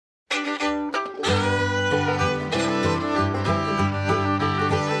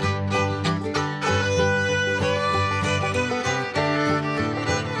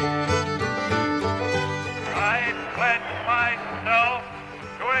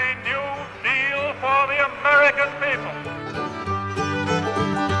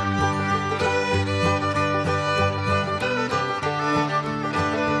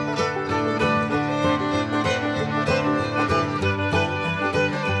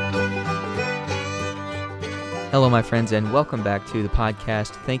Hello, my friends, and welcome back to the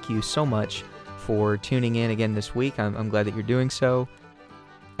podcast. Thank you so much for tuning in again this week. I'm glad that you're doing so.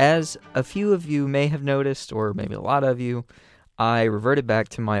 As a few of you may have noticed, or maybe a lot of you, I reverted back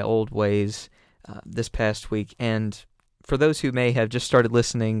to my old ways this past week. And for those who may have just started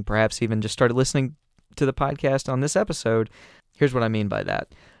listening, perhaps even just started listening to the podcast on this episode, here's what I mean by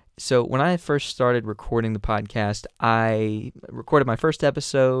that. So when I first started recording the podcast, I recorded my first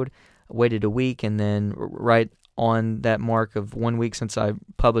episode, waited a week, and then right on that mark of 1 week since I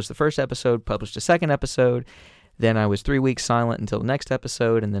published the first episode, published a second episode. Then I was 3 weeks silent until the next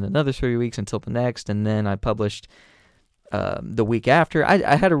episode, and then another 3 weeks until the next, and then I published the week after.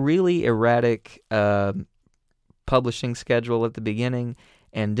 I had a really erratic publishing schedule at the beginning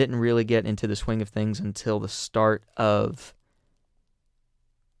and didn't really get into the swing of things until the start of,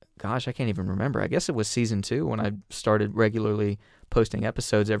 I can't even remember. I guess it was season 2 when I started regularly posting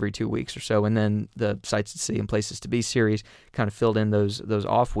episodes every 2 weeks or so, and then the Sights to See and Places to Be series kind of filled in those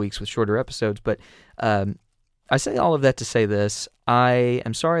off weeks with shorter episodes. But I say all of that to say this. I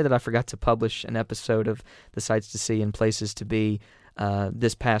am sorry that I forgot to publish an episode of the Sights to See and Places to Be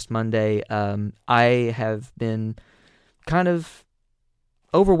this past Monday. I have been kind of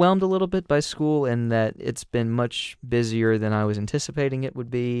overwhelmed a little bit by school, and that it's been much busier than I was anticipating it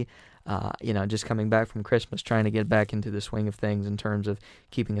would be. Just coming back from Christmas, trying to get back into the swing of things in terms of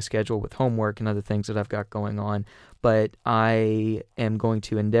keeping a schedule with homework and other things that I've got going on. But I am going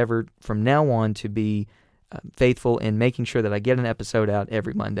to endeavor from now on to be faithful in making sure that I get an episode out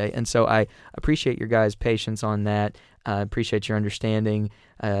every Monday. And so I appreciate your guys' patience on that. I appreciate your understanding.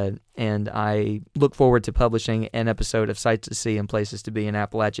 And I look forward to publishing an episode of Sights to See and Places to Be in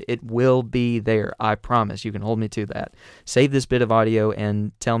Appalachia. It will be there. I promise. You can hold me to that. Save this bit of audio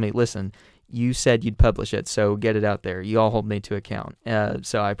and tell me, listen, you said you'd publish it, so get it out there. You all hold me to account.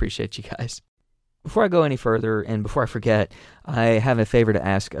 So I appreciate you guys. Before I go any further, and before I forget, I have a favor to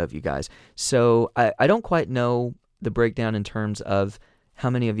ask of you guys. So I don't quite know the breakdown in terms of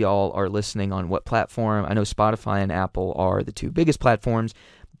how many of y'all are listening on what platform. I know Spotify and Apple are the two biggest platforms,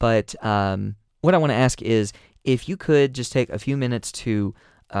 but what I want to ask is if you could just take a few minutes to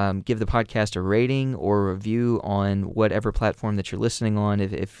give the podcast a rating or a review on whatever platform that you're listening on,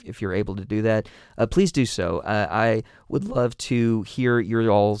 if you're able to do that, please do so. I would love to hear your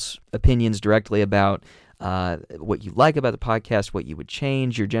all's opinions directly about what you like about the podcast, what you would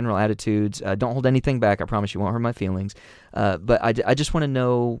change, your general attitudes. Don't hold anything back. I promise you won't hurt my feelings. But I just want to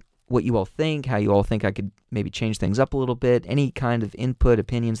know what you all think, how you all think I could maybe change things up a little bit, any kind of input,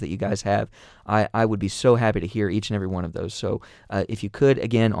 opinions that you guys have. I would be so happy to hear each and every one of those. So if you could,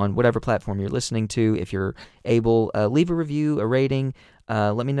 again, on whatever platform you're listening to, if you're able, leave a review, a rating,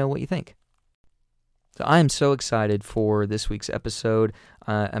 let me know what you think. So I am so excited for this week's episode.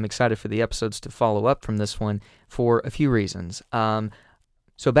 I'm excited for the episodes to follow up from this one for a few reasons.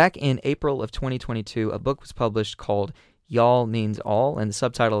 So back in April of 2022, a book was published called Y'all Means All, and the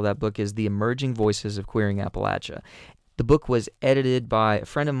subtitle of that book is The Emerging Voices of Queering Appalachia. The book was edited by a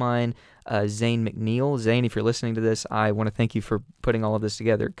friend of mine, Zane McNeil. Zane, if you're listening to this, I want to thank you for putting all of this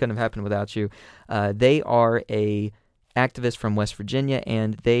together. It couldn't have happened without you. They are a activist from West Virginia,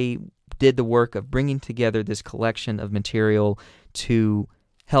 and they did the work of bringing together this collection of material to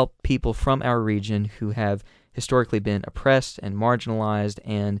help people from our region who have historically been oppressed and marginalized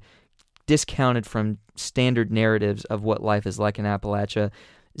and discounted from standard narratives of what life is like in Appalachia.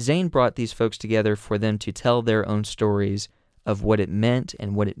 Zane brought these folks together for them to tell their own stories of what it meant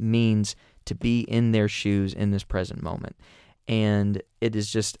and what it means to be in their shoes in this present moment. And it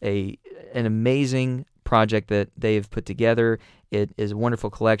is just an amazing project that they've put together. It is a wonderful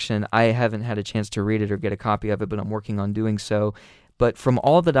collection. I haven't had a chance to read it or get a copy of it, but I'm working on doing so. But from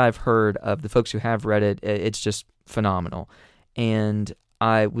all that I've heard of the folks who have read it, it's just phenomenal. And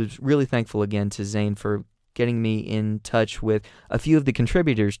I was really thankful again to Zane for getting me in touch with a few of the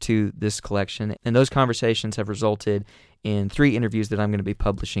contributors to this collection, and those conversations have resulted in 3 interviews that I'm going to be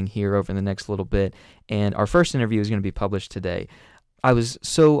publishing here over the next little bit, and our first interview is going to be published today. I was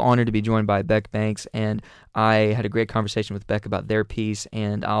so honored to be joined by Beck Banks, and I had a great conversation with Beck about their piece,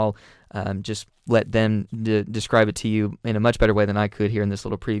 and I'll just let them describe it to you in a much better way than I could here in this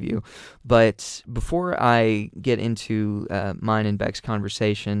little preview. But before I get into mine and Beck's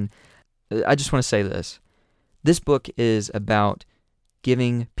conversation, I just want to say this. This book is about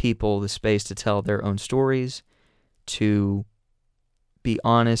giving people the space to tell their own stories, to be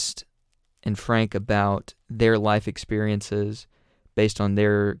honest and frank about their life experiences based on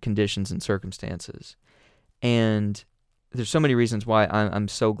their conditions and circumstances. And there's so many reasons why I'm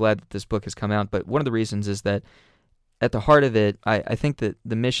so glad that this book has come out, but one of the reasons is that at the heart of it, I think that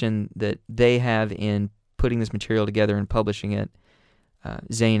the mission that they have in putting this material together and publishing it,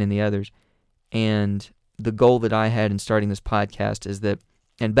 Zane and the others. And the goal that I had in starting this podcast is that,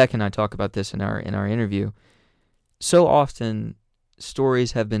 and Beck and I talk about this in our interview, so often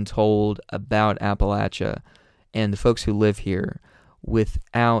stories have been told about Appalachia and the folks who live here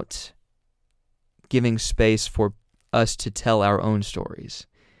without giving space for us to tell our own stories.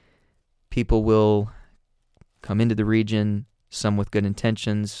 People will come into the region, some with good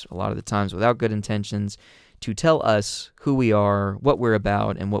intentions, a lot of the times without good intentions, to tell us who we are, what we're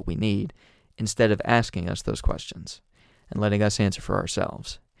about, and what we need, instead of asking us those questions and letting us answer for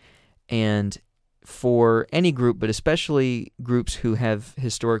ourselves. And for any group, but especially groups who have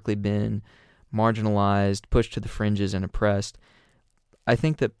historically been marginalized, pushed to the fringes, and oppressed, I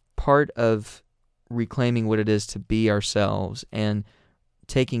think that part of reclaiming what it is to be ourselves and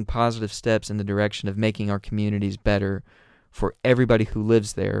taking positive steps in the direction of making our communities better for everybody who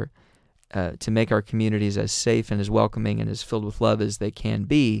lives there, to make our communities as safe and as welcoming and as filled with love as they can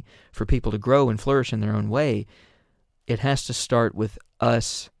be for people to grow and flourish in their own way, it has to start with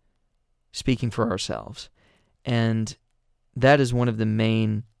us speaking for ourselves. And that is one of the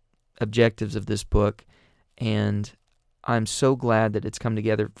main objectives of this book, and I'm so glad that it's come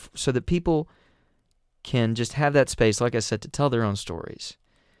together so that people can just have that space, like I said, to tell their own stories,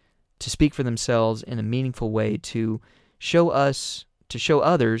 to speak for themselves in a meaningful way, to show others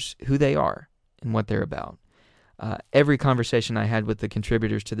who they are and what they're about. Every conversation I had with the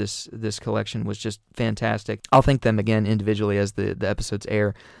contributors to this collection was just fantastic. I'll thank them again individually as the episodes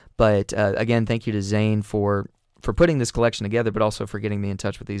air, but again, thank you to Zane for putting this collection together, but also for getting me in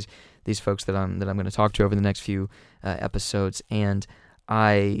touch with these folks that I'm going to talk to over the next few episodes. And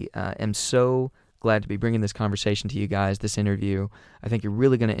I am so glad to be bringing this conversation to you guys, this interview. I think you're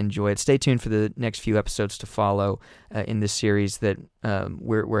really going to enjoy it. Stay tuned for the next few episodes to follow in this series that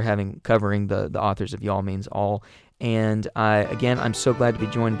we're covering the authors of Y'all Means All. And I'm so glad to be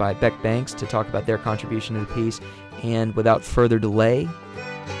joined by Beck Banks to talk about their contribution to the piece. And without further delay,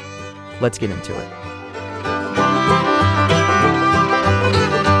 let's get into it.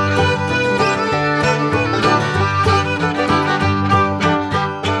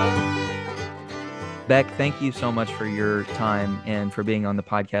 Beck, thank you so much for your time and for being on the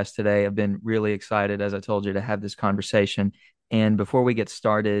podcast today. I've been really excited, as I told you, to have this conversation. And before we get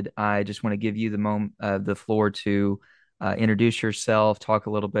started, I just want to give you the floor to introduce yourself, talk a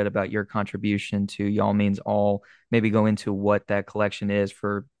little bit about your contribution to Y'all Means All, maybe go into what that collection is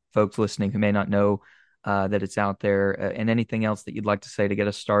for folks listening who may not know that it's out there, and anything else that you'd like to say to get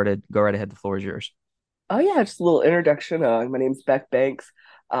us started. Go right ahead. The floor is yours. Oh yeah, just a little introduction. My name's Beck Banks.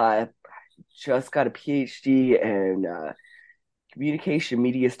 Just got a PhD in communication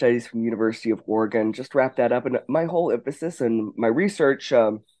media studies from the University of Oregon. Just wrapped that up, and my whole emphasis and my research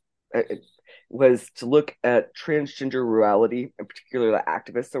was to look at transgender rurality, in particular the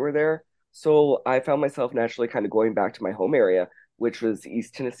activists that were there. So I found myself naturally kind of going back to my home area, which was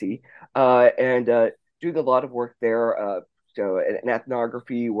East Tennessee, and doing a lot of work there. An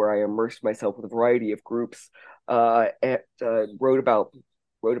ethnography where I immersed myself with a variety of groups, and wrote about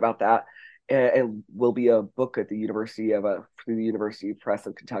that, and will be a book at the University of through the University Press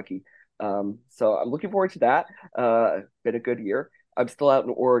of Kentucky. So I'm looking forward to that. Been a good year. I'm still out in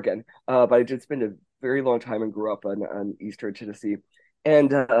Oregon, but I did spend a very long time and grew up on Eastern Tennessee. And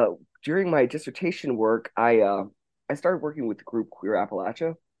during my dissertation work, I started working with the group Queer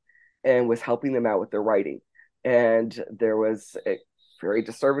Appalachia and was helping them out with their writing. And there was a very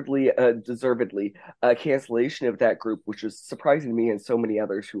deservedly a cancellation of that group, which was surprising to me and so many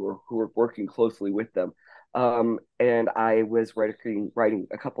others who were working closely with them. And I was writing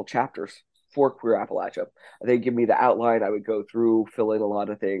a couple chapters for Queer Appalachia. They give me the outline. I would go through, fill in a lot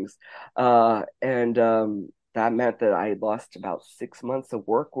of things, and that meant that I had lost about 6 months of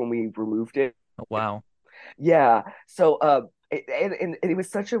work when we removed it. Oh, wow. Yeah. So, and it was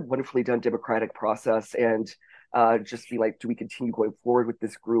such a wonderfully done democratic process, and just be like, do we continue going forward with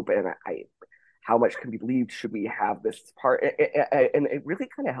this group? And how much can be believed should we have this part? And it really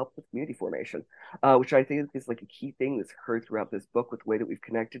kind of helped with community formation, which I think is like a key thing that's occurred throughout this book with the way that we've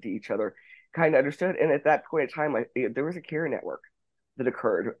connected to each other, kind of understood. And at that point in time, there was a care network that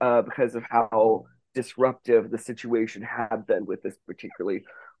occurred because of how disruptive the situation had been with this particularly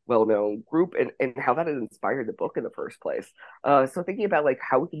well-known group, and how that had inspired the book in the first place. So thinking about like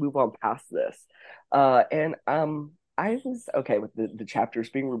how we can move on past this, and I was okay with the chapters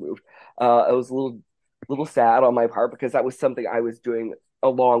being removed. I was a little sad on my part because that was something I was doing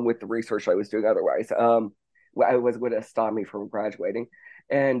along with the research I was doing otherwise. I was going to stop me from graduating,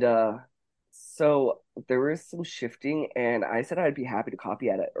 and So there was some shifting, and I said I'd be happy to copy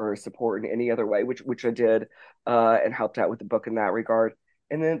edit or support in any other way, which I did, and helped out with the book in that regard.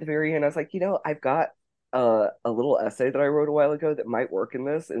 And then at the very end, I was like, I've got a little essay that I wrote a while ago that might work in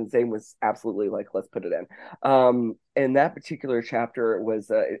this, and Zane was absolutely like, let's put it in. And that particular chapter was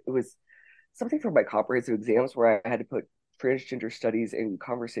it was something from my comprehensive exams where I had to put transgender studies in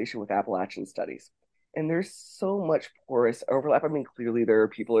conversation with Appalachian studies. And there's so much porous overlap. I mean, clearly there are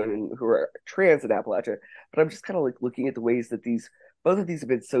people who are trans in Appalachia, but I'm just kind of like looking at the ways that these both of these have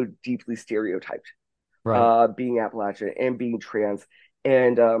been so deeply stereotyped, Right. being Appalachian and being trans.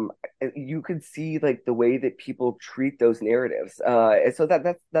 And you could see like the way that people treat those narratives. And so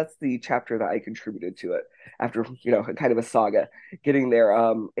that's the chapter that I contributed to it after kind of a saga getting there.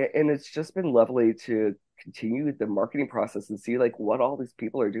 And it's just been lovely to continue the marketing process and see like what all these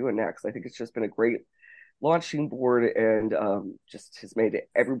people are doing next. I think it's just been a great launching board, and just has made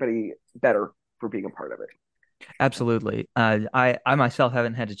everybody better for being a part of it. Absolutely. I myself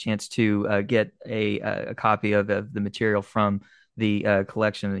haven't had a chance to get a copy of the material from the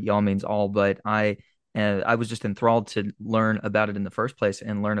collection that Y'all Means All, but I was just enthralled to learn about it in the first place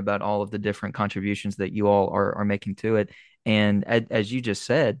and learn about all of the different contributions that you all are making to it. And as you just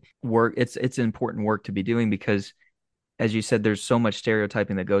said, it's important work to be doing because, as you said, there's so much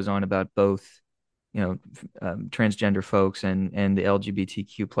stereotyping that goes on about both transgender folks and the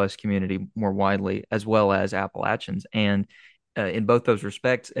LGBTQ plus community more widely, as well as Appalachians. And in both those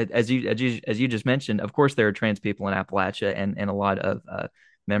respects, as you just mentioned, of course there are trans people in Appalachia and a lot of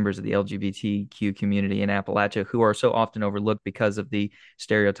members of the LGBTQ community in Appalachia who are so often overlooked because of the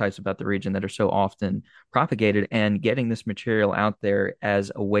stereotypes about the region that are so often propagated. And getting this material out there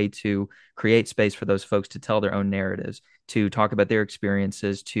as a way to create space for those folks to tell their own narratives, to talk about their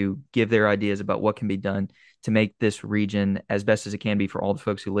experiences, to give their ideas about what can be done to make this region as best as it can be for all the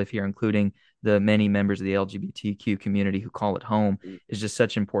folks who live here, including the many members of the LGBTQ community who call it home, is just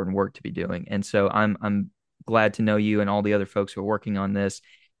such important work to be doing. And so I'm glad to know you and all the other folks who are working on this.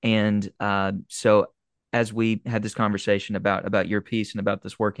 And so as we had this conversation about your piece and about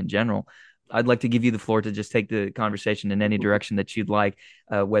this work in general, I'd like to give you the floor to just take the conversation in any direction that you'd like,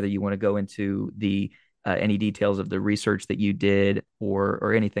 whether you want to go into the any details of the research that you did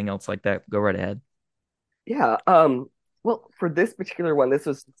or anything else like that. Go right ahead. Yeah. Well, for this particular one, this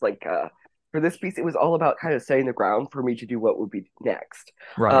was like for this piece, it was all about kind of setting the ground for me to do what would be next.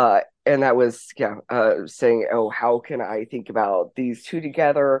 Right, And that was saying, oh, how can I think about these two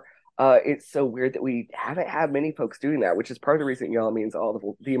together? It's so weird that we haven't had many folks doing that, which is part of the reason Yellow means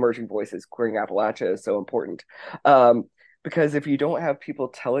all the emerging voices queering Appalachia is so important. Um, because if you don't have people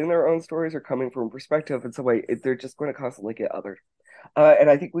telling their own stories or coming from a perspective in some way, they're just going to constantly get othered. And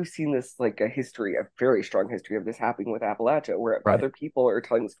I think we've seen this like a very strong history of this happening with Appalachia, where right, other people are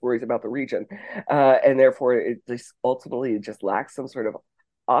telling stories about the region, and therefore it just ultimately just lacks some sort of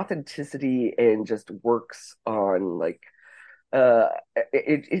authenticity and just works on like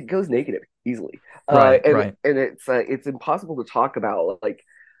it goes negative easily, right, right, and it's impossible to talk about like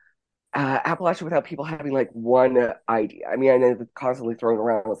Appalachia without people having like one idea. I mean, I know it's constantly thrown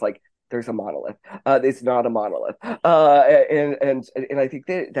around as like there's a monolith. It's not a monolith. And I think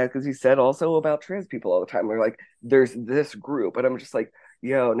that because he said also about trans people all the time. They're like, there's this group, and I'm just like,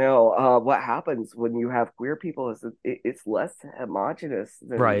 yo, no. What happens when you have queer people is it's less homogenous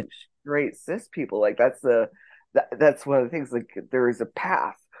than right, straight cis people. Like that's one of the things. Like there is a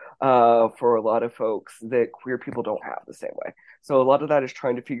path for a lot of folks that queer people don't have the same way. So a lot of that is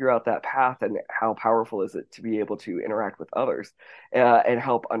trying to figure out that path and how powerful is it to be able to interact with others, and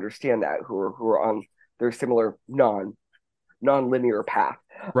help understand that who are on their similar non-linear path.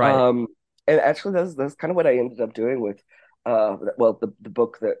 right, Um, and actually, that's kind of what I ended up doing with well the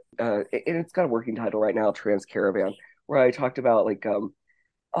book that and it's got a working title right now, Trans Caravan, where I talked about like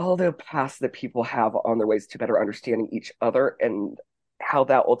all the paths that people have on their ways to better understanding each other and how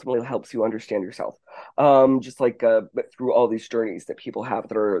that ultimately helps you understand yourself. Just like through all these journeys that people have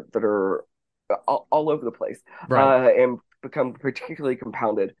that are all over the place, right. and become particularly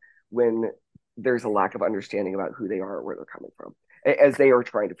compounded when there's a lack of understanding about who they are or where they're coming from, as they are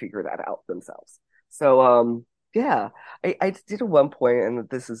trying to figure that out themselves. So yeah, I did at one point, and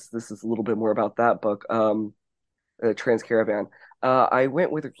this is a little bit more about that book. Trans Caravan. I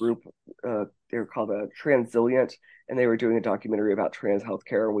went with a group. They were called Transilient, and they were doing a documentary about trans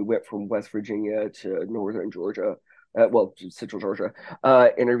healthcare. And we went from West Virginia to northern Georgia, well, central Georgia,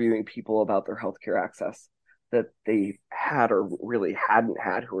 interviewing people about their healthcare access that they had or really hadn't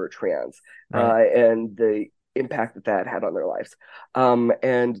had who are trans, Right. and the impact that that had on their lives.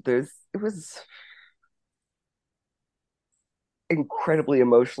 And it was incredibly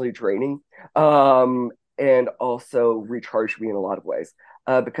emotionally draining, and also recharged me in a lot of ways.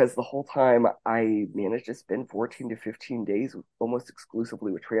 Because the whole time I managed to spend 14 to 15 days almost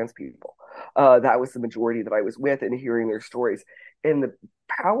exclusively with trans people. That was the majority that I was with and hearing their stories. And the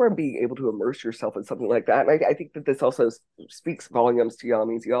power of being able to immerse yourself in something like that. And I think that this also speaks volumes to Y'all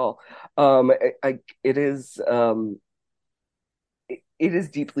Means Y'all. It is it is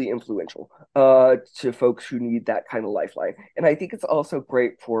deeply influential to folks who need that kind of lifeline. And I think it's also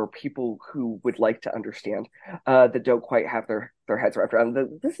great for people who would like to understand that don't quite have their heads wrapped around.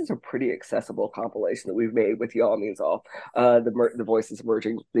 This is a pretty accessible compilation that we've made with Y'all Means All. The voices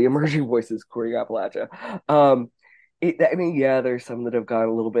emerging, the emerging voices queering Appalachia. I mean, yeah, there's some that have gone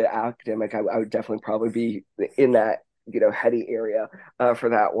a little bit academic. I would definitely probably be in that heady area for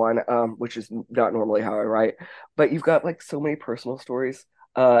that one, which is not normally how I write. But you've got like so many personal stories,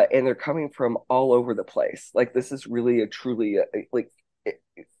 and they're coming from all over the place. Like this is really a truly like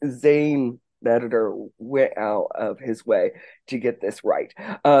Zane, the editor, went out of his way to get this right,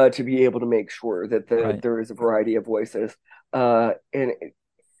 to be able to make sure that Right. there is a variety of voices. And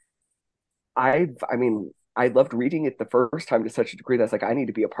I mean, I loved reading it the first time to such a degree that's like I need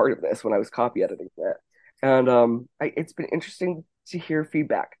to be a part of this when I was copy editing it. And it's been interesting to hear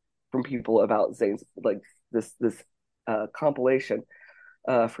feedback from people about Zane's like this compilation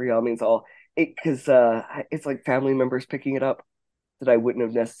for Y'all Means All. Because it's like family members picking it up that I wouldn't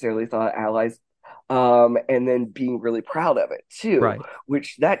have necessarily thought allies, and then being really proud of it too, Right.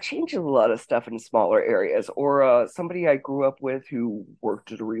 which that changes a lot of stuff in smaller areas. Or somebody I grew up with who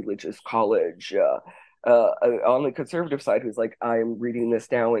worked at a religious college. On the conservative side, who's like, I'm reading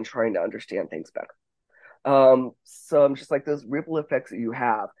this now and trying to understand things better. So I'm just like those ripple effects that you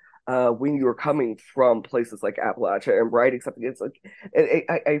have when you're coming from places like Appalachia and writing something. It's like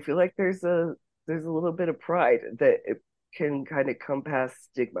I feel like there's a little bit of pride that it can kind of come past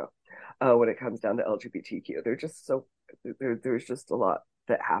stigma when it comes down to LGBTQ. There's just a lot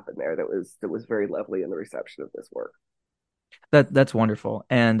that happened there that was very lovely in the reception of this work. That's wonderful,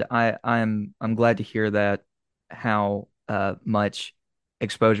 and I'm glad to hear that how much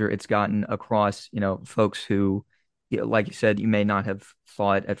exposure it's gotten across folks who like you said you may not have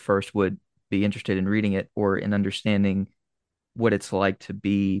thought at first would be interested in reading it or in understanding what it's like to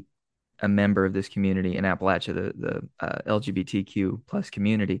be a member of this community in Appalachia, the LGBTQ plus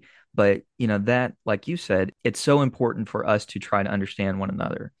community. But that, like you said, it's so important for us to try to understand one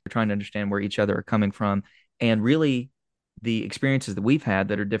another. We're trying to understand where each other are coming from, and really, the experiences that we've had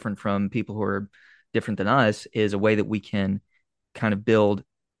that are different from people who are different than us is a way that we can kind of build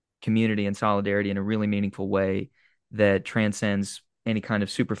community and solidarity in a really meaningful way that transcends any kind of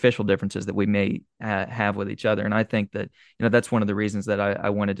superficial differences that we may have with each other. And I think that, that's one of the reasons that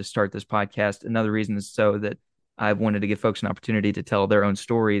I wanted to start this podcast. Another reason is so that I've wanted to give folks an opportunity to tell their own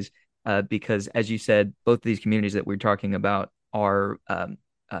stories, because as you said, both of these communities that we're talking about are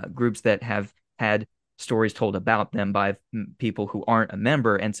groups that have had stories told about them by people who aren't a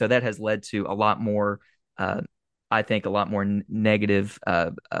member. And so that has led to a lot more uh, I think a lot more negative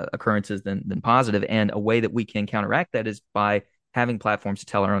occurrences than positive. And a way that we can counteract that is by having platforms to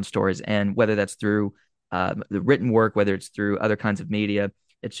tell our own stories. And whether that's through the written work, whether it's through other kinds of media,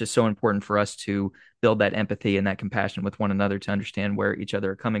 it's just so important for us to build that empathy and that compassion with one another to understand where each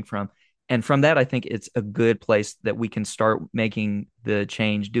other are coming from. And from that, I think it's a good place that we can start making the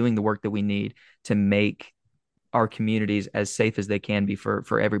change, doing the work that we need to make our communities as safe as they can be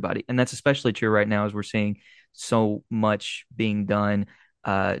for everybody. And that's especially true right now as we're seeing so much being done,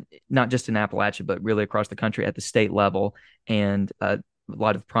 not just in Appalachia, but really across the country at the state level, and a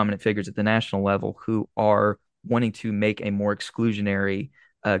lot of prominent figures at the national level who are wanting to make a more exclusionary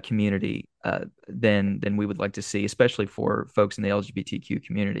community than we would like to see, especially for folks in the LGBTQ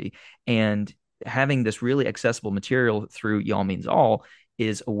community. And having this really accessible material through Y'all Means All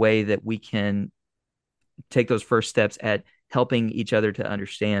is a way that we can take those first steps at helping each other to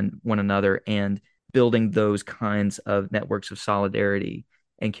understand one another and building those kinds of networks of solidarity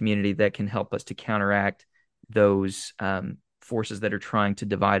and community that can help us to counteract those forces that are trying to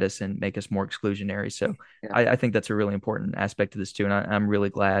divide us and make us more exclusionary. So Yeah, I think that's a really important aspect of this too. And I'm really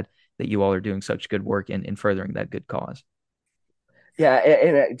glad that you all are doing such good work in furthering that good cause. yeah,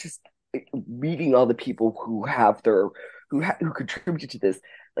 and just reading all the people who have their who contributed to this,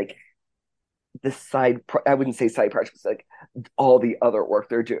 like the I wouldn't say side projects, like all the other work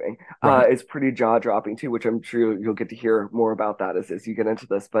they're doing Right. is pretty jaw dropping too, which I'm sure you'll get to hear more about that as you get into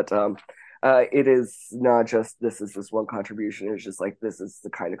this. But it is not just this is this one contribution. It's just like this is the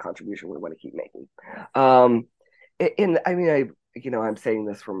kind of contribution we want to keep making. And I mean, I'm saying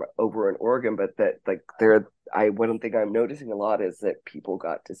this from over in Oregon, but that like there, I one thing I'm noticing a lot is that people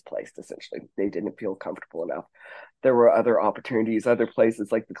got displaced. Essentially, they didn't feel comfortable enough. There were other opportunities, other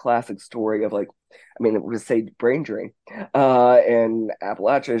places, like the classic story of like, I mean, it was say brain drain, and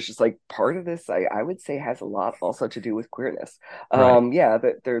Appalachia is just like part of this. I would say has a lot also to do with queerness. Right. Yeah,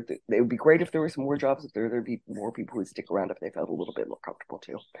 that it would be great if there were some more jobs. If there'd be more people who'd stick around if they felt a little bit more comfortable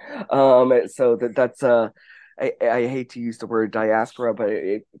too. So that's I hate to use the word diaspora, but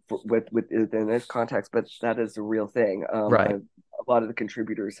with in this context, but that is a real thing. Right. A lot of the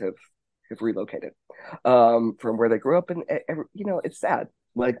contributors have relocated from where they grew up, and it's sad.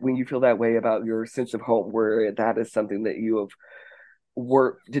 Like when you feel that way about your sense of home, where that is something that you have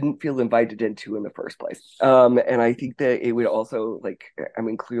didn't feel invited into in the first place. And I think that it would also like, I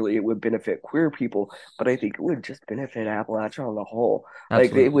mean, clearly it would benefit queer people, but I think it would just benefit Appalachia on the whole. Like it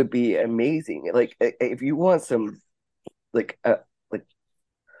Absolutely. would be amazing. Like if you want some like like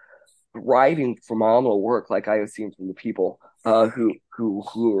thriving, phenomenal work, like I have seen from the people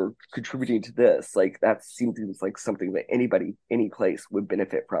who are contributing to this, like that seems like something that anybody, any place would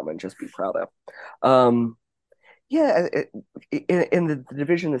benefit from and just be proud of. Um, yeah, in the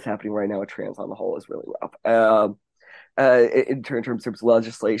division that's happening right now with trans on the whole is really rough. In terms of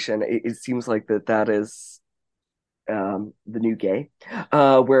legislation, it seems like that is the new gay,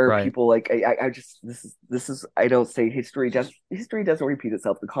 where Right. people like I just this is I don't say history doesn't repeat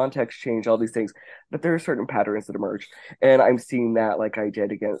itself. The context change, all these things, but there are certain patterns that emerge, and I'm seeing that like I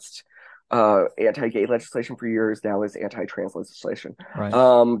did against anti-gay legislation for years now is anti-trans legislation. Right.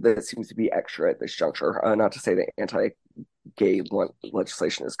 That seems to be extra at this juncture. Not to say that anti-gay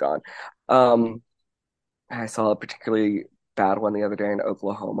legislation is gone. Um, I saw a particularly bad one the other day in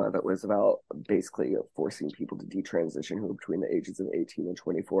Oklahoma that was about basically forcing people to detransition who are between the ages of 18 and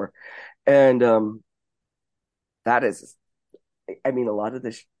 24. And that is, I mean, a lot of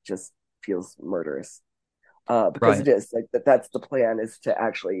this just feels murderous because Right. it is like that's the plan is to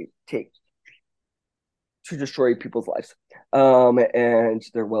actually to destroy people's lives and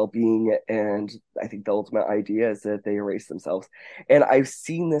their well-being, and I think the ultimate idea is that they erase themselves. And I've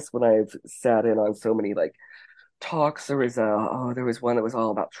seen this when I've sat in on so many like talks. There was one that was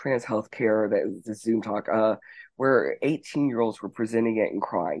all about trans healthcare, that was a Zoom talk where 18-year-olds were presenting it and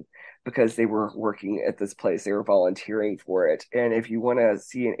crying because they were working at this place, they were volunteering for it. And if you want to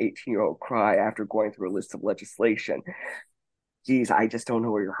see an 18-year-old cry after going through a list of legislation, geez, I just don't know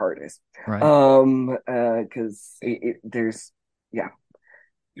where your heart is. Right. Because there's, yeah,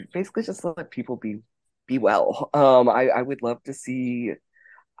 basically just let people be well. I would love to see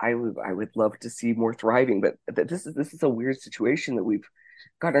I would love to see more thriving, but this is a weird situation that we've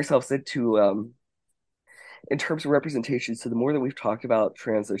gotten ourselves into in terms of representation. So the more that we've talked about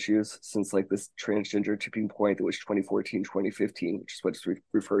trans issues since like this transgender tipping point that was 2014, 2015, which is what it's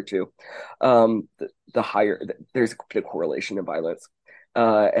referred to, the higher there's been a correlation in violence,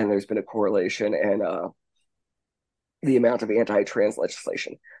 and there's been a correlation in the amount of anti-trans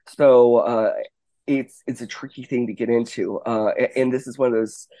legislation. So it's a tricky thing to get into, and this is one of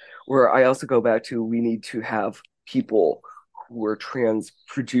those where I also go back to we need to have people who are trans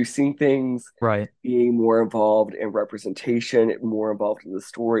producing things, Right. being more involved in representation, more involved in the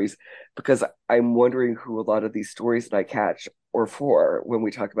stories, because I'm wondering who a lot of these stories that I catch are for when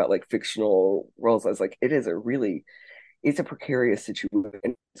we talk about like fictional roles. I was like, it's a precarious situation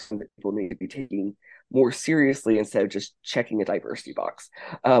that people need to be taking more seriously instead of just checking a diversity box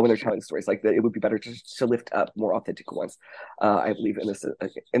when they're telling stories like that. It would be better to lift up more authentic ones. I believe in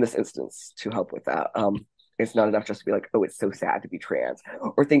this instance to help with that. It's not enough just to be like, oh, it's so sad to be trans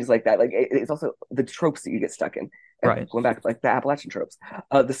or things like that. Like it's also the tropes that you get stuck in. Right. Going back like the Appalachian tropes,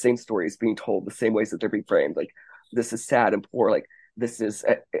 the same stories being told, the same ways that they're being framed. Like this is sad and poor. Like this is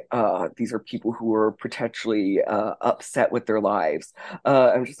these are people who are potentially upset with their lives.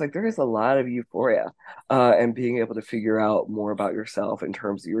 I'm just like there is a lot of euphoria and being able to figure out more about yourself in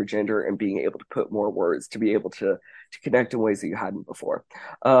terms of your gender and being able to put more words to be able to connect in ways that you hadn't before.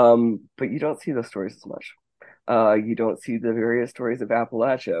 But you don't see those stories as much. You don't see the various stories of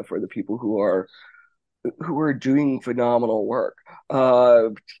Appalachia for the people who are doing phenomenal work.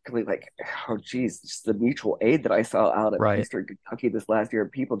 Particularly like, oh geez, just the mutual aid that I saw out of Right. Eastern Kentucky this last year.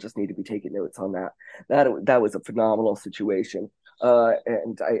 People just need to be taking notes on that. That was a phenomenal situation.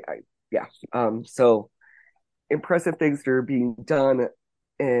 And yeah. So impressive things that are being done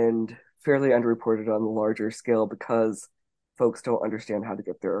and fairly underreported on the larger scale because folks don't understand how to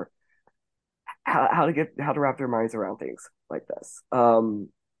get their how to wrap their minds around things like this.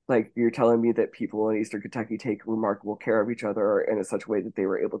 Like you're telling me that people in Eastern Kentucky take remarkable care of each other in such a way that they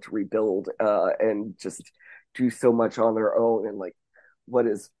were able to rebuild and just do so much on their own, and like what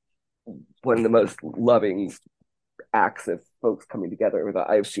is one of the most loving acts of folks coming together that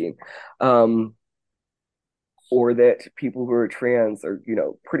I've seen. Um, or that people who are trans are,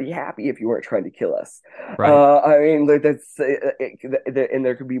 pretty happy if you weren't trying to kill us. Right. I mean, like and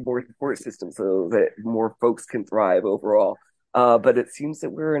there could be more support systems so that more folks can thrive overall. But it seems that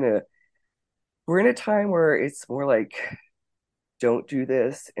we're in a time where it's more like don't do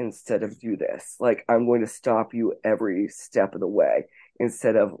this instead of do this. Like I'm going to stop you every step of the way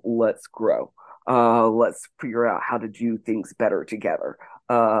instead of let's grow. Let's figure out how to do things better together.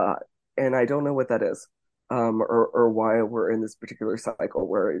 Uh, and I don't know what that is, or why we're in this particular cycle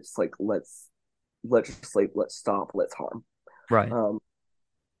where it's like let's legislate, let's stop, let's harm. Right. Um,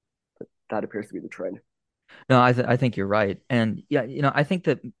 that appears to be the trend. No, I think you're right. And yeah, I think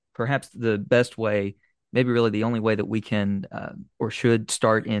that perhaps the best way, maybe really the only way that we can or should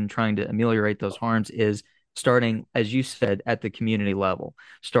start in trying to ameliorate those harms is starting, as you said, at the community level,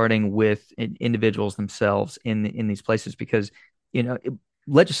 starting with individuals themselves in these places, because you know it,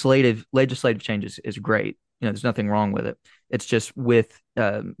 legislative changes is great. There's nothing wrong with it. It's just with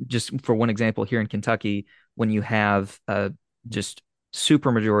just for one example here in Kentucky, when you have just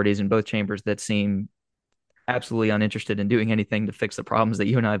super majorities in both chambers that seem absolutely uninterested in doing anything to fix the problems that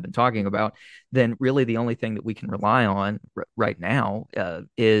you and I have been talking about, then really the only thing that we can rely on right now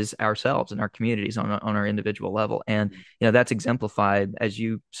is ourselves and our communities on our individual level. And that's exemplified, as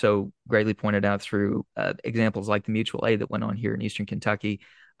you so greatly pointed out, through examples like the mutual aid that went on here in Eastern Kentucky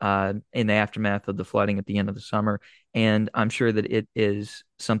in the aftermath of the flooding at the end of the summer. And I'm sure that it is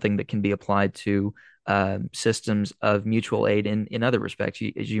something that can be applied to systems of mutual aid in other respects.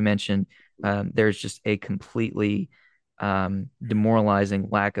 As you mentioned, there's just a completely demoralizing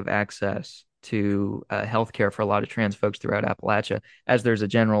lack of access to healthcare for a lot of trans folks throughout Appalachia, as there's a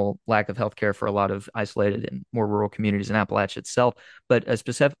general lack of healthcare for a lot of isolated and more rural communities in Appalachia itself. But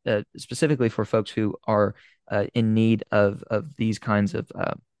specifically for folks who are in need of these kinds of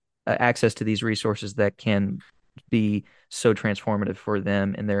access to these resources that can be so transformative for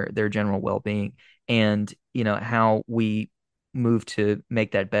them and their general well-being. And how we move to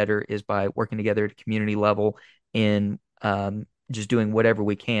make that better is by working together at a community level in just doing whatever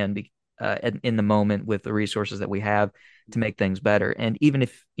we can in the moment with the resources that we have to make things better. And even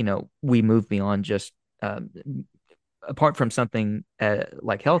if we move beyond just apart from something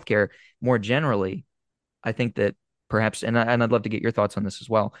like healthcare, more generally, I think that perhaps, and I'd love to get your thoughts on this as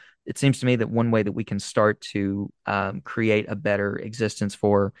well. It seems to me that one way that we can start to create a better existence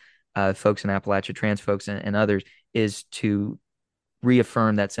for folks in Appalachia, trans folks, and others, is to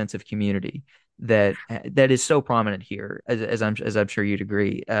reaffirm that sense of community that is so prominent here, as I'm sure you'd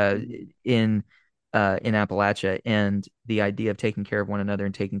agree, in Appalachia, and the idea of taking care of one another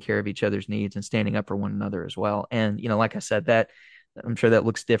and taking care of each other's needs and standing up for one another as well. And like I said, that I'm sure that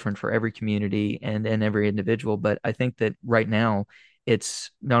looks different for every community and every individual, but I think that right now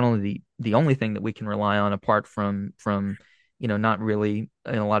it's not only the only thing that we can rely on, apart from not really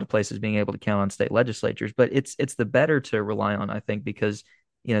in a lot of places being able to count on state legislatures, but it's the better to rely on, I think, because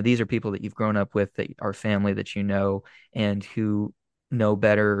these are people that you've grown up with, that are family that and who know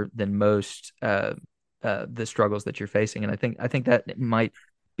better than most the struggles that you're facing. And I think that might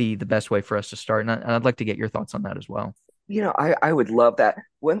be the best way for us to start. And I'd like to get your thoughts on that as well. I would love that.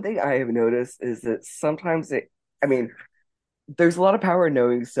 One thing I have noticed is that sometimes I mean, there's a lot of power in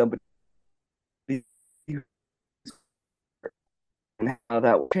knowing somebody and how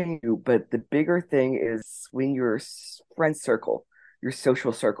that will change you. But the bigger thing is when your friend circle, your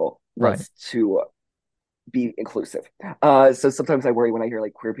social circle Right. wants to be inclusive. So sometimes I worry when I hear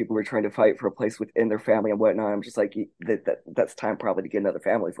like queer people are trying to fight for a place within their family and whatnot. I'm just like that's time probably to get another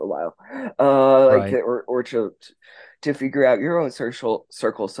family for a while, like Right. or to figure out your own social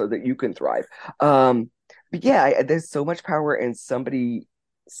circle so that you can thrive. But yeah, there's so much power in somebody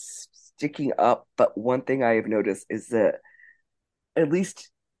sticking up. But one thing I have noticed is that at least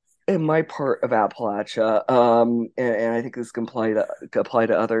in my part of Appalachia, and I think this can apply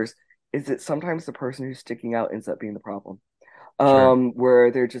to others, is that sometimes the person who's sticking out ends up being the problem. Sure. Where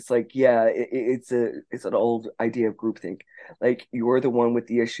they're just like, yeah, it's an old idea of groupthink. Like you're the one with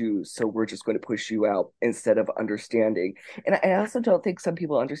the issues, so we're just going to push you out instead of understanding. And I also don't think some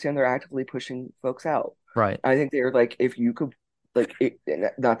people understand they're actively pushing folks out. Right. I think they're like, if you could, like,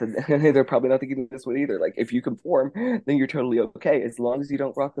 not that they're probably not thinking this way either. Like, if you conform, then you're totally okay as long as you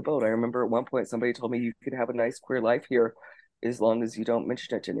don't rock the boat. I remember at one point somebody told me you could have a nice queer life here as long as you don't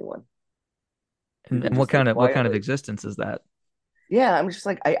mention it to anyone. You And can what just live kind of quietly. existence is that? Yeah, I'm just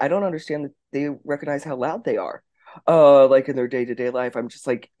like I don't understand that they recognize how loud they are. Like in their day-to-day life. I'm just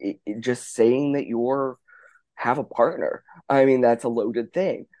like just saying that you're have a partner. I mean, that's a loaded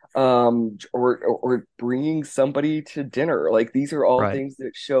thing. Or bringing somebody to dinner. Like these are all Right. things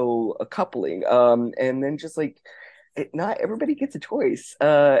that show a coupling. And then just like not everybody gets a choice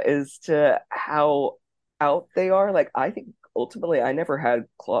as to how out they are. Like I think ultimately I never had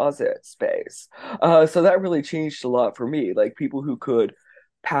closet space. So that really changed a lot for me. Like people who could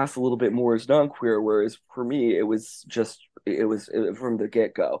pass a little bit more as non-queer, whereas for me it was just it was from the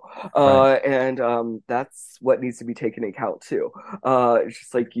get-go. Right. And that's what needs to be taken into account too. It's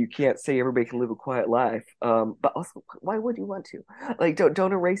just like you can't say everybody can live a quiet life. But also why would you want to? Like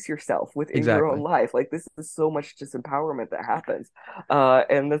don't erase yourself within your own Exactly. life. Like this is so much disempowerment that happens.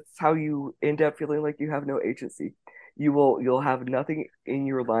 And that's how you end up feeling like you have no agency. You'll have nothing in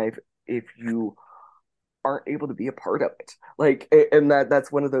your life if you aren't able to be a part of it. Like, and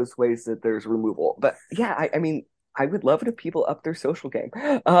that's one of those ways that there's removal. But yeah, I mean, I would love it if people up their social game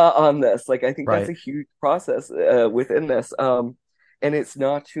on this. Like, I think that's Right. a huge process within this. And it's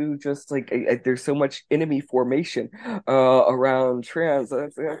not to just like there's so much enemy formation around trans. I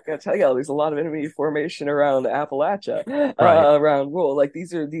gotta tell you, there's a lot of enemy formation around Appalachia, Right. around rural. Like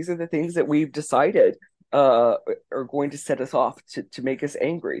these are the things that we've decided uh are going to set us off to make us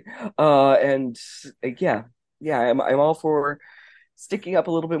angry. And yeah, yeah, I'm all for sticking up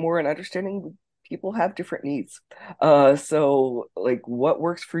a little bit more and understanding people have different needs. So like what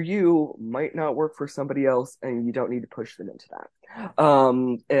works for you might not work for somebody else, and you don't need to push them into that.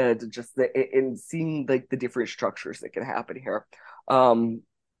 And just in seeing like the different structures that can happen here. Um,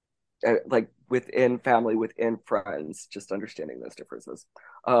 like within family, within friends, just understanding those differences.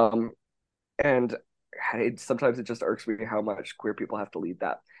 And sometimes it just irks me how much queer people have to lead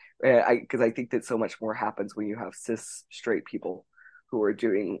that. Because I think that so much more happens when you have cis straight people who are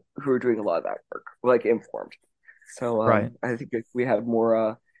doing a lot of that work, like informed. So Right. I think if we have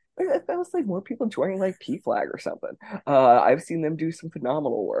more that was like more people joining like P Flag or something. I've seen them do some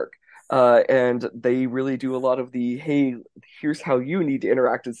phenomenal work. And they really do a lot of the hey, here's how you need to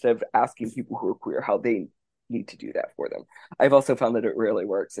interact instead of asking people who are queer how they need to do that for them. I've also found that it really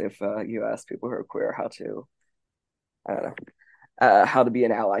works if you ask people who are queer how to, I don't know, how to be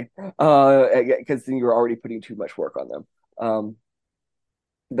an ally, because then you're already putting too much work on them. Um,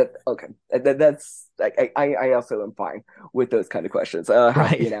 but okay, that's I also am fine with those kind of questions. How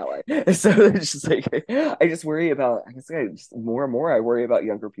to be Right. an ally. So it's just like I just worry about. I guess I just more and more I worry about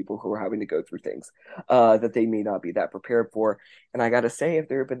younger people who are having to go through things that they may not be that prepared for. And I gotta say, if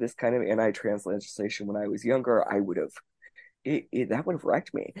there had been this kind of anti-trans legislation when I was younger, I would have that would have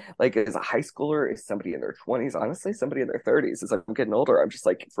wrecked me. Like as a high schooler, as somebody in their 20s, honestly, somebody in their 30s, as I'm getting older, I'm just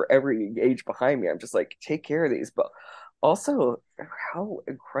like for every age behind me, I'm just like, take care of these. But also, how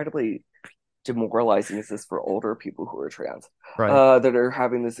incredibly demoralizing is this for older people who are trans, Right. that are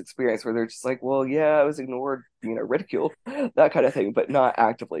having this experience where they're just like, well, yeah, I was ignored, ridiculed, that kind of thing, but not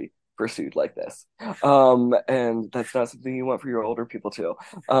actively pursued like this. And that's not something you want for your older people too.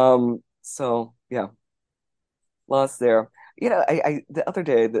 So yeah, lost there. I the other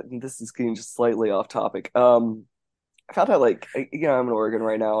day that this is getting just slightly off topic. I found out like I'm in Oregon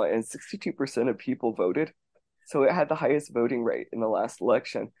right now, and 62% of people voted, so it had the highest voting rate in the last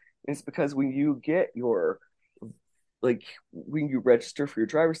election. And it's because when you get your like when you register for your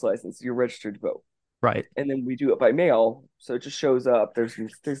driver's license, you're registered to vote, Right. and then we do it by mail, so it just shows up. There's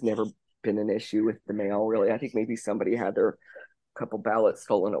never been an issue with the mail really. I think maybe somebody had their couple ballots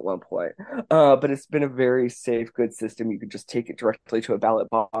stolen at one point. But it's been a very safe, good system. You could just take it directly to a ballot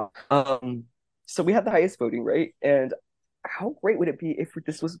box. So we had the highest voting rate, and how great would it be if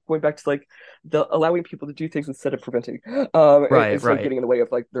this was going back to like the allowing people to do things instead of preventing, Right. instead of Right. getting in the way of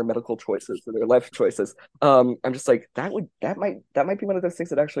like their medical choices or their life choices. I'm just like that might be one of those things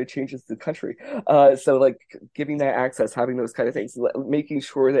that actually changes the country. So like giving that access, having those kind of things, making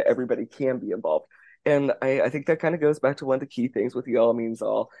sure that everybody can be involved. And I think that kind of goes back to one of the key things with the all means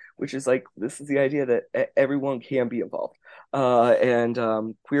all, which is like this is the idea that everyone can be involved,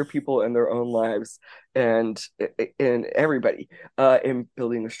 and queer people in their own lives, and everybody in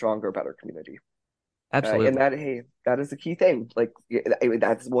building a stronger, better community. And Absolutely. that hey, that is the key thing. Like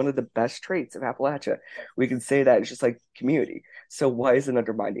that's one of the best traits of Appalachia. We can say that it's just like community. So why is it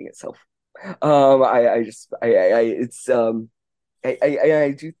undermining itself? I just I it's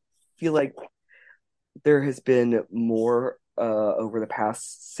I do feel like there has been more over the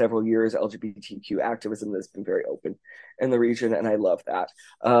past several years LGBTQ activism that's been very open in the region, and I love that.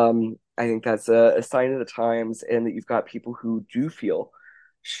 I think that's a sign of the times, and that you've got people who do feel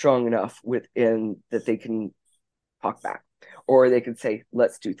strong enough within that they can talk back, or they can say,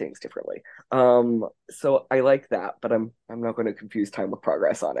 "Let's do things differently." So I like that, but I'm not going to confuse time with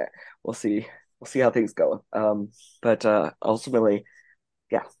progress on it. We'll see. we'll see how things go. But ultimately,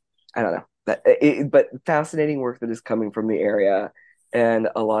 yeah, I don't know. But fascinating work that is coming from the area and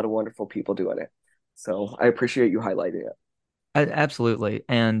a lot of wonderful people doing it. So I appreciate you highlighting it. Absolutely.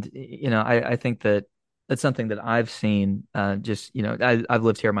 And, I think that that's something that I've seen, I've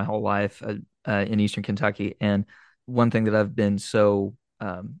lived here my whole life in Eastern Kentucky. And one thing that I've been so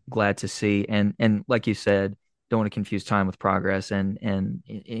glad to see, and like you said, don't want to confuse time with progress and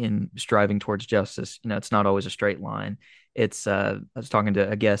in striving towards justice, it's not always a straight line. I was talking to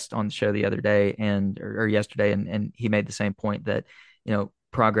a guest on the show the other day or yesterday, and he made the same point that,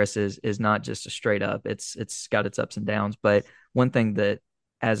 progress is not just a straight up, it's got its ups and downs. But one thing that,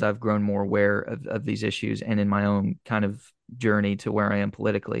 as I've grown more aware of these issues and in my own kind of journey to where I am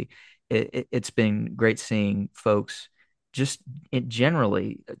politically, it's been great seeing folks just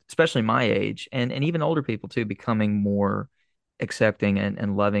generally, especially my age and even older people too, becoming more accepting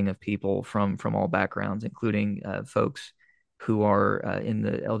and loving of people from all backgrounds, including folks who are in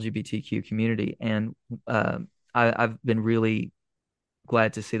the LGBTQ community. And I've been really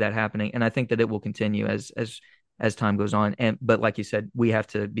glad to see that happening, and I think that it will continue as time goes on. But like you said, we have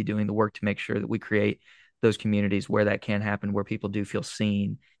to be doing the work to make sure that we create those communities where that can happen, where people do feel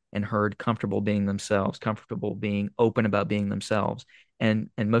seen and heard, comfortable being themselves, comfortable being open about being themselves, and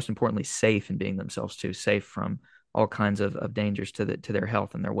most importantly, safe in being themselves too, safe from all kinds of dangers to their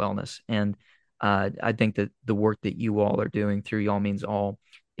health and their wellness. And I think that the work that you all are doing through Y'all Means All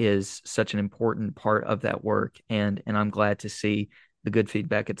is such an important part of that work, and I'm glad to see the good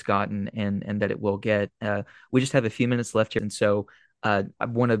feedback it's gotten and that it will get. We just have a few minutes left here, and so I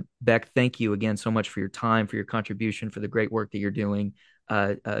want to, Beck, thank you again so much for your time, for your contribution, for the great work that you're doing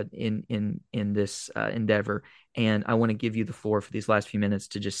in this endeavor. And I want to give you the floor for these last few minutes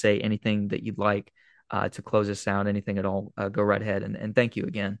to just say anything that you'd like to close us out, anything at all. Go right ahead, and thank you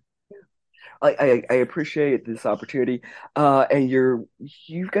again. I appreciate this opportunity. And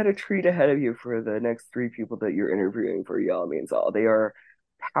you've got a treat ahead of you for the next three people that you're interviewing for Y'all Means All. They are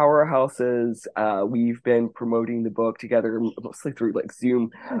powerhouses. We've been promoting the book together mostly through like Zoom.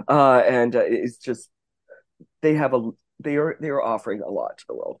 And it's just they have a they are offering a lot to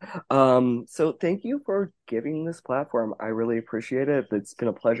the world. So thank you for giving this platform. I really appreciate it. It's been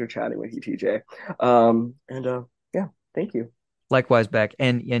a pleasure chatting with you, TJ. And yeah, thank you. Likewise, Beck,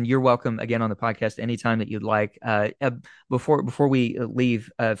 and you're welcome again on the podcast anytime that you'd like. Before we leave,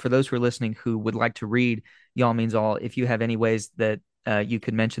 for those who are listening who would like to read Y'all Means All, if you have any ways that you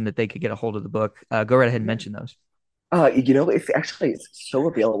could mention that they could get a hold of the book, go right ahead and mention those. It's so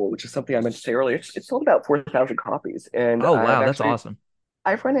available, which is something I meant to say earlier. It's sold about 4,000 copies, and Oh wow, that's awesome.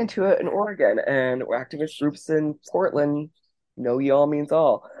 I've run into it in Oregon, and activist groups in Portland know Y'all Means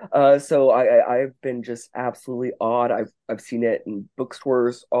All. So I've been just absolutely awed. I've seen it in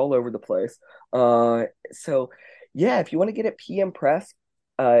bookstores all over the place. So yeah, if you want to get it, PM Press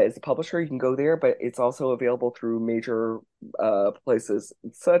is a publisher. You can go there, but it's also available through major places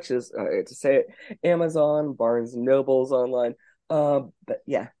such as to say it, Amazon, Barnes and Nobles online. But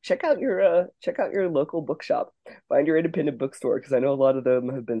yeah, check out your local bookshop. Find your independent bookstore because I know a lot of them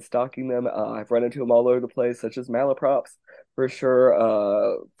have been stocking them. I've run into them all over the place, such as Malaprops for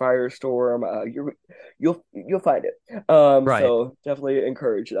sure. Firestorm. You'll find it. Right. So definitely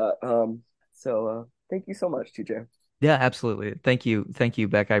encourage that. Thank you so much, TJ. Yeah, absolutely. Thank you,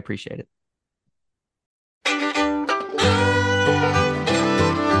 Beck. I appreciate it.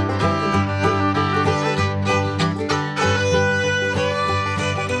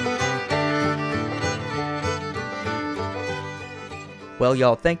 Well,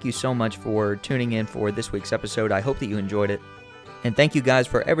 y'all, thank you so much for tuning in for this week's episode. I hope that you enjoyed it. And thank you guys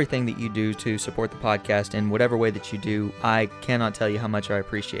for everything that you do to support the podcast in whatever way that you do. I cannot tell you how much I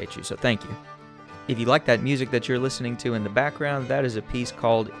appreciate you, so thank you. If you like that music that you're listening to in the background, that is a piece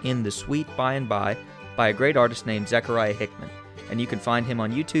called In the Sweet By and By a great artist named Zechariah Hickman. And you can find him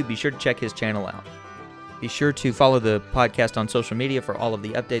on YouTube. Be sure to check his channel out. Be sure to follow the podcast on social media for all of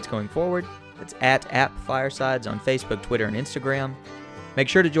the updates going forward. It's at App Firesides on Facebook, Twitter, and Instagram. Make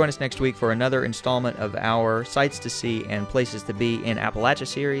sure to join us next week for another installment of our Sights to See and Places to Be in Appalachia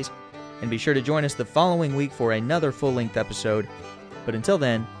series. And be sure to join us the following week for another full-length episode. But until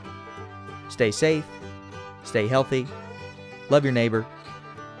then, stay safe, stay healthy, love your neighbor,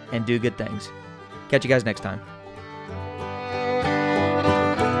 and do good things. Catch you guys next time.